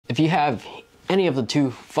If you have any of the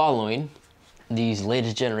two following, these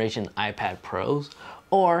latest generation iPad Pros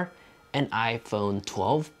or an iPhone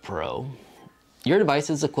 12 Pro, your device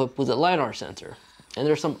is equipped with a LiDAR sensor. And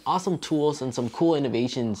there's some awesome tools and some cool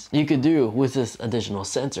innovations you could do with this additional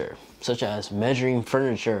sensor, such as measuring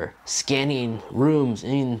furniture, scanning rooms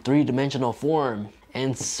in three-dimensional form,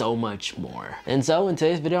 and so much more. And so in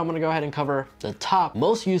today's video, I'm gonna go ahead and cover the top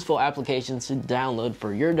most useful applications to download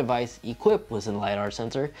for your device equipped with a LiDAR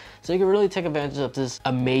sensor, so you can really take advantage of this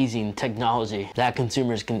amazing technology that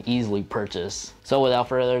consumers can easily purchase. So without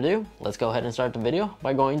further ado, let's go ahead and start the video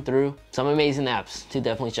by going through some amazing apps to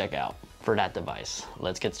definitely check out for that device.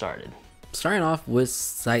 Let's get started. Starting off with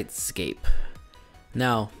SiteScape.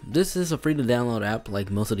 Now, this is a free to download app like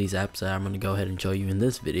most of these apps that I'm going to go ahead and show you in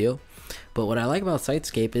this video. But what I like about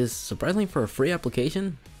SiteScape is, surprisingly for a free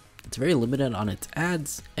application, it's very limited on its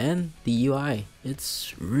ads and the UI.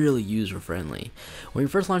 It's really user friendly. When you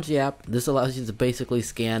first launch the app, this allows you to basically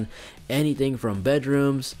scan anything from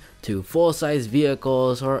bedrooms to full-size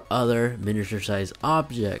vehicles or other miniature-sized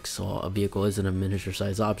objects. Well, a vehicle isn't a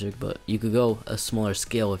miniature-sized object, but you could go a smaller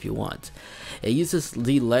scale if you want. It uses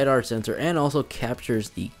the LiDAR sensor and also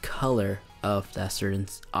captures the color of that certain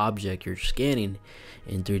object you're scanning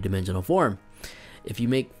in three-dimensional form. If you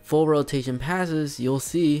make full rotation passes, you'll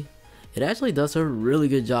see it actually does a really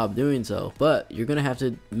good job doing so, but you're gonna have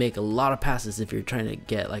to make a lot of passes if you're trying to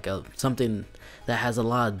get like something that has a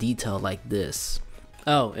lot of detail like this.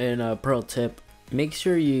 Oh, and a pro tip, make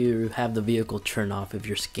sure you have the vehicle turned off if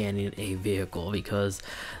you're scanning a vehicle, because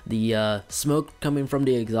the smoke coming from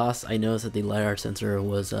the exhaust, I noticed that the LiDAR sensor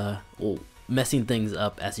was messing things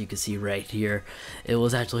up. As you can see right here, it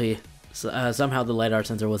was actually somehow the LiDAR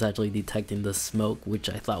sensor was actually detecting the smoke, which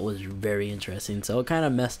I thought was very interesting. So it kind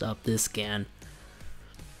of messed up this scan.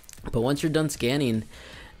 But once you're done scanning,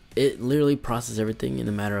 it literally processes everything in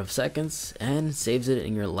a matter of seconds and saves it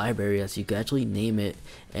in your library, as you can actually name it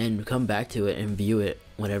and come back to it and view it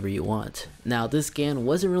whenever you want. Now, this scan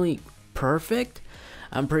wasn't really perfect.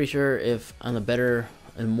 I'm pretty sure if on a better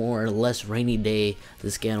and more or less rainy day,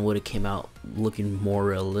 the scan would have came out looking more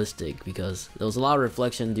realistic, because there was a lot of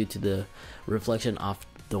reflection due to the reflection off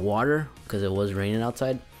the water because it was raining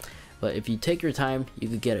outside. But if you take your time, you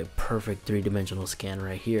could get a perfect three-dimensional scan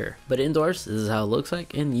right here. But indoors, this is how it looks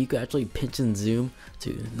like, and you can actually pinch and zoom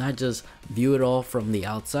to not just view it all from the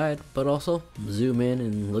outside, but also zoom in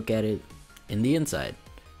and look at it in the inside,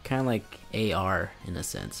 kind of like AR in a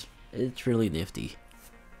sense. It's really nifty.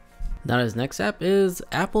 Now, this next app is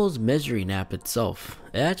Apple's measuring app itself.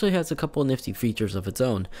 It actually has a couple nifty features of its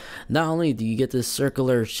own. Not only do you get this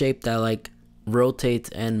circular shape that like rotates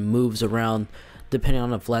and moves around depending on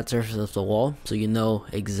the flat surface of the wall, so you know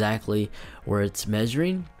exactly where it's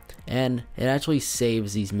measuring, and it actually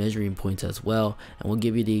saves these measuring points as well and will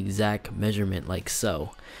give you the exact measurement like so.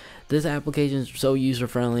 This application is so user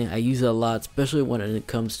friendly. I use it a lot, especially when it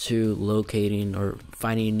comes to locating or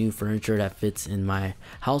finding new furniture that fits in my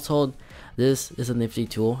household. This is a nifty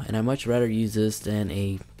tool, and I much rather use this than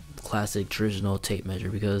a classic traditional tape measure,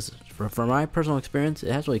 because from my personal experience, it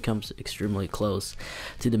actually comes extremely close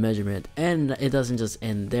to the measurement. And it doesn't just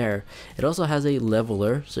end there. It also has a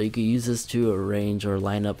leveler, so you can use this to arrange or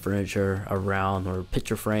line up furniture around or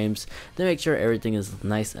picture frames to make sure everything is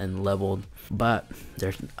nice and leveled. But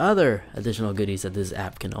there's other additional goodies that this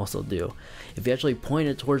app can also do. If you actually point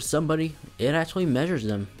it towards somebody, it actually measures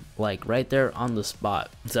them like right there on the spot.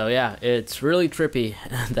 So yeah, it's really trippy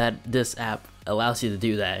that this app allows you to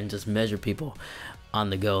do that and just measure people on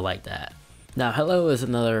the go like that. Now, Hello is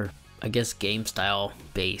another, I guess, game style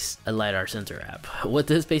based LiDAR sensor app. What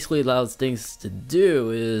this basically allows things to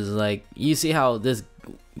do is, like, you see how this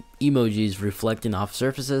emoji is reflecting off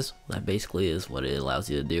surfaces? That basically is what it allows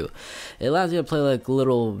you to do. It allows you to play like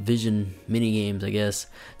little vision mini games, I guess,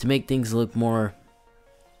 to make things look more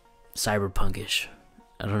cyberpunkish.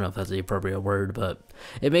 I don't know if that's the appropriate word, but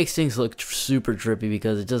it makes things look super trippy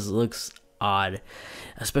because it just looks odd.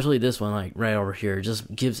 Especially this one, like right over here, it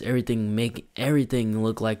just gives everything, make everything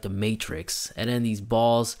look like the Matrix. And then these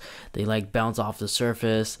balls, they like bounce off the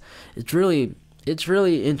surface. It's really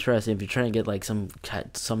interesting if you're trying to get like some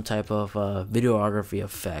type of videography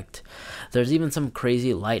effect. There's even some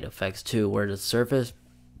crazy light effects too, where the surface,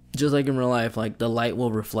 just like in real life, like the light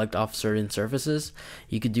will reflect off certain surfaces.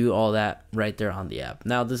 You could do all that right there on the app.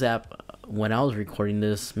 Now, this app, when I was recording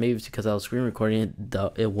this, maybe it's because I was screen recording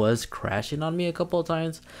it, it was crashing on me a couple of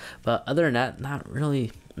times. But other than that, not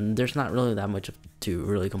really. There's not really that much to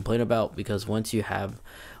really complain about, because once you have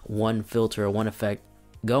one filter or one effect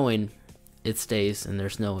going, it stays and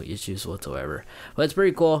there's no issues whatsoever. But it's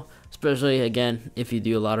pretty cool, especially again if you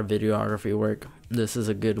do a lot of videography work. This is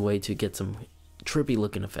a good way to get some trippy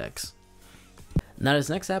looking effects. Now this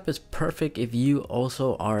next app is perfect if you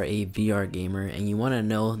also are a VR gamer and you want to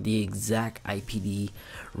know the exact IPD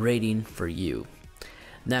rating for you.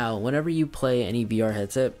 Now whenever you play any VR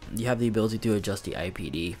headset, you have the ability to adjust the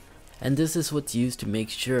IPD, and this is what's used to make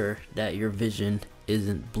sure that your vision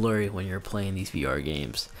isn't blurry when you're playing these VR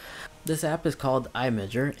games. This app is called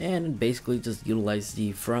EyeMeasure, and it basically just utilizes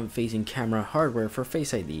the front-facing camera hardware for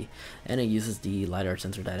Face ID, and it uses the LiDAR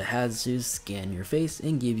sensor that it has to scan your face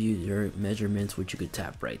and give you your measurements, which you could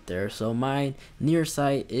tap right there. So my near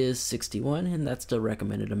sight is 61, and that's the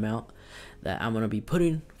recommended amount that I'm going to be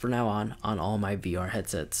putting for now on all my VR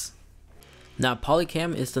headsets. Now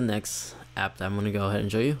Polycam is the next app that I'm going to go ahead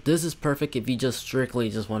and show you. This is perfect if you just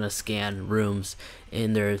strictly want to scan rooms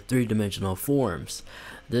in their three-dimensional forms.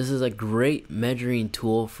 This is a great measuring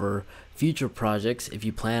tool for future projects if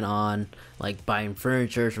you plan on like buying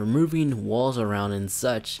furniture or moving walls around and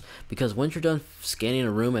such, because once you're done scanning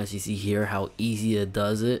a room, as you see here how easy it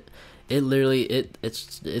does it, it literally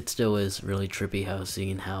it still is really trippy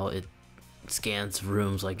how it scans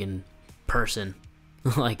rooms like in person.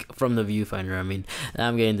 Like from the viewfinder. I mean,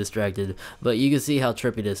 I'm getting distracted, but you can see how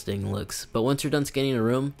trippy this thing looks. But once you're done scanning a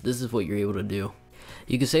room, this is what you're able to do.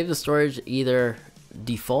 You can save the storage either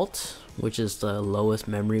default, which is the lowest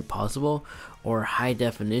memory possible, or high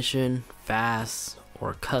definition, fast,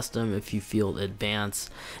 or custom if you feel advanced.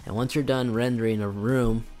 And once you're done rendering a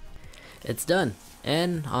room, it's done.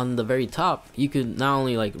 And on the very top, you could not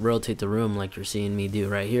only like rotate the room like you're seeing me do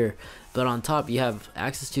right here, but on top you have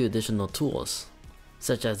access to additional tools,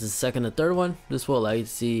 such as the second and third one. This will allow you to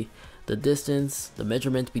see the distance, the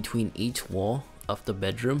measurement between each wall of the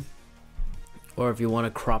bedroom, or if you want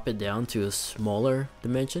to crop it down to a smaller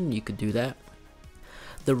dimension, you could do that.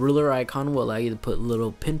 The ruler icon will allow you to put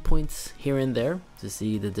little pinpoints here and there to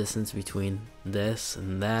see the distance between this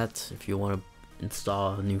and that if you want to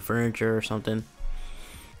install new furniture or something.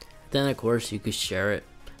 Then of course you could share it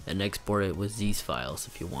and export it with these files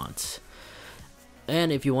if you want.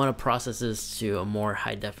 And if you want to process this to a more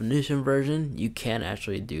high definition version, you can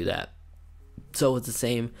actually do that. So with the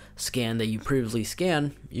same scan that you previously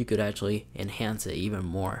scanned, you could actually enhance it even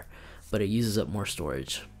more, but it uses up more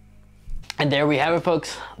storage. And there we have it,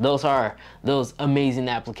 folks. Those are those amazing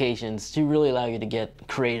applications to really allow you to get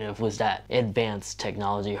creative with that advanced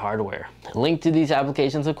technology hardware. Link to these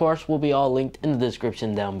applications, of course, will be all linked in the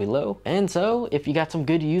description down below. And so if you got some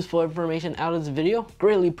good, useful information out of this video,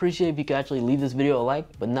 greatly appreciate if you could actually leave this video a like.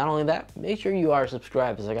 But not only that, make sure you are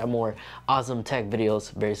subscribed, because I got more awesome tech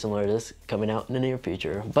videos very similar to this coming out in the near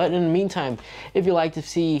future. But in the meantime, if you like to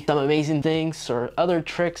see some amazing things or other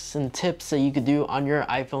tricks and tips that you could do on your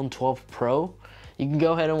iPhone 12 Pro, you can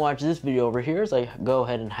go ahead and watch this video over here as I go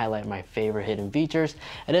ahead and highlight my favorite hidden features.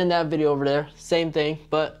 And then that video over there, same thing,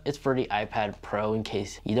 but it's for the iPad Pro in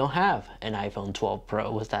case you don't have an iPhone 12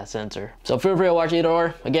 Pro with that sensor. So feel free to watch either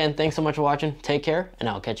or. Again, thanks so much for watching. Take care, and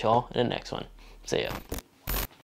I'll catch you all in the next one. See ya.